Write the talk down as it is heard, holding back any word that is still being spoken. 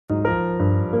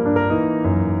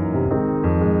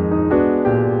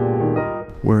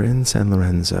We're in San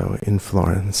Lorenzo in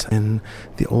Florence, in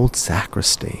the old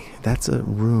sacristy. That's a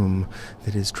room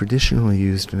that is traditionally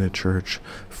used in a church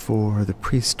for the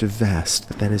priest to vest,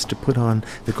 that is, to put on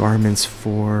the garments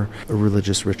for a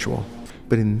religious ritual.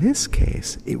 But in this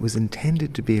case, it was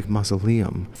intended to be a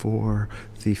mausoleum for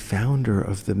the founder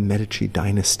of the Medici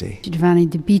dynasty, Giovanni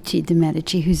de' Medici de'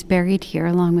 Medici, who's buried here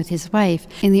along with his wife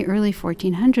in the early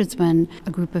 1400s when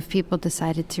a group of people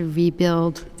decided to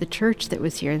rebuild the church that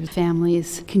was here. The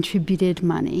families contributed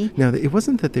money. Now, it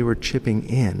wasn't that they were chipping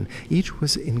in. Each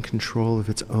was in control of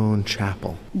its own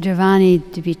chapel. Giovanni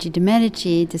de' Medici de'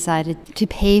 Medici decided to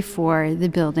pay for the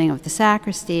building of the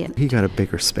sacristy. He got a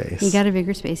bigger space.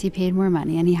 He paid more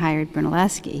money, and he hired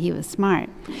Brunelleschi. He was smart.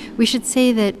 We should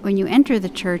say that when you enter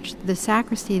the church, the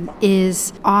sacristy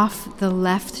is off the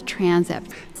left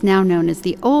transept. It's now known as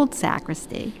the old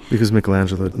sacristy. Because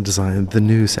Michelangelo designed the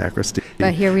new sacristy.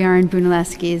 But here we are in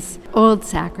Brunelleschi's old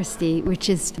sacristy, which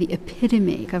is the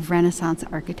epitome of Renaissance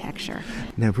architecture.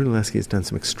 Now, Brunelleschi has done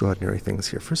some extraordinary things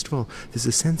here. First of all, there's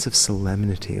a sense of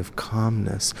solemnity, of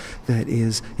calmness, that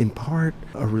is in part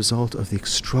a result of the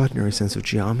extraordinary sense of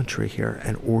geometry here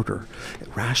and order,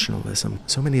 rationalism.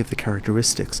 So many of the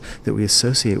characteristics that we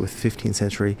associate with 15th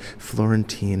century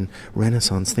Florentine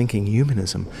Renaissance thinking,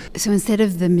 humanism. So instead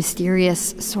of the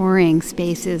mysterious soaring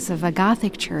spaces of a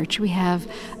Gothic church, we have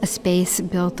a space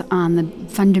built on the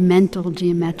fundamental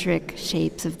geometric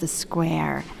shapes of the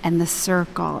square and the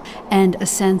circle, and a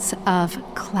sense of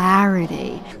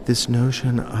clarity. This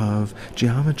notion of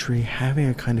geometry having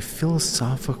a kind of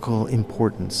philosophical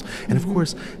importance. And of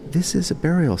course, this is a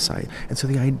burial site. And so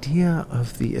the idea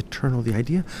of the eternal, the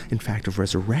idea, in fact, of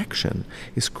resurrection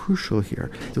is crucial here.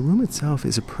 The room itself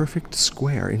is a perfect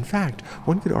square. In fact,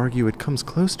 one could argue it comes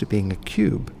close to being a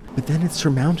cube, but then it's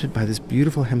surmounted by this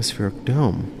beautiful hemispheric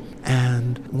dome.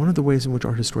 And one of the ways in which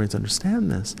art historians understand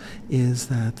this is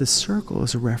that the circle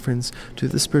is a reference to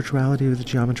the spirituality of the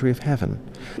geometry of heaven.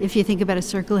 If you think about a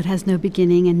circle, it has no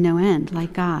beginning and no end,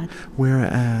 like God.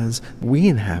 Whereas we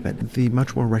inhabit the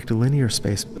much more rectilinear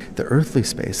space, the earthly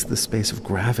space, the space of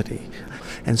gravity.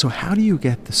 And so how do you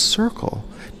get the circle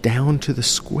down to the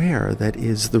square that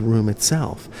is the room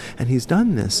itself? And he's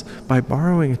done this by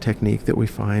borrowing a technique that we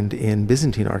find in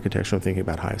Byzantine architecture. I'm thinking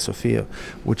about Hagia Sophia,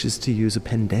 which is to use a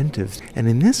pendentive. And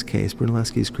in this case,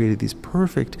 Brunelleschi has created these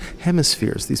perfect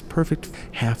hemispheres, these perfect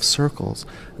half circles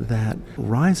that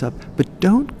rise up but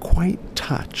don't quite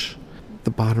touch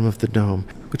the bottom of the dome,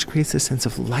 which creates a sense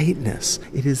of lightness.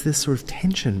 It is this sort of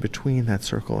tension between that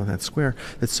circle and that square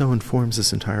that so informs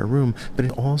this entire room, but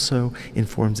it also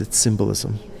informs its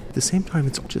symbolism. At the same time,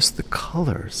 it's just the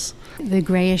colors. The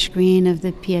grayish green of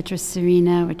the Pietra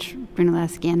Serena, which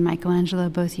Brunelleschi and Michelangelo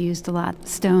both used a lot,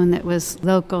 stone that was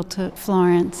local to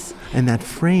Florence. And that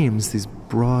frames these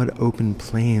broad open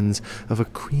plains of a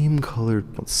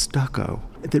cream-colored stucco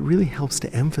that really helps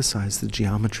to emphasize the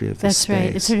geometry of this space. That's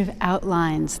right. It sort of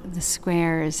outlines the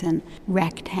squares and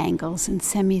rectangles and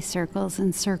semicircles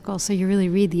and circles, so you really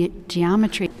read the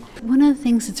geometry. One of the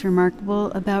things that's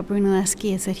remarkable about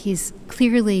Brunelleschi is that he's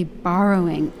clearly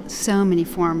borrowing so many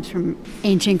forms from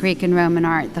ancient Greek and Roman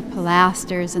art, the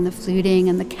pilasters and the fluting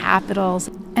and the capitals,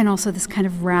 and also this kind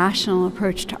of rational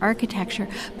approach to architecture,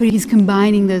 but he's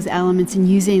combining those elements and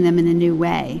using them in a new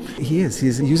way. He's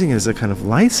using it as a kind of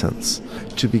license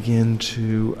to begin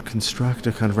to construct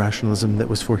a kind of rationalism that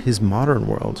was for his modern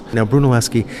world. Now,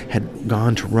 Brunelleschi had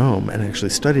gone to Rome and actually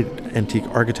studied antique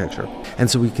architecture, and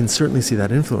so we can certainly see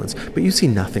that influence, but you see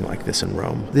nothing like this in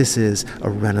Rome. This is a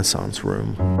Renaissance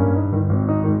room.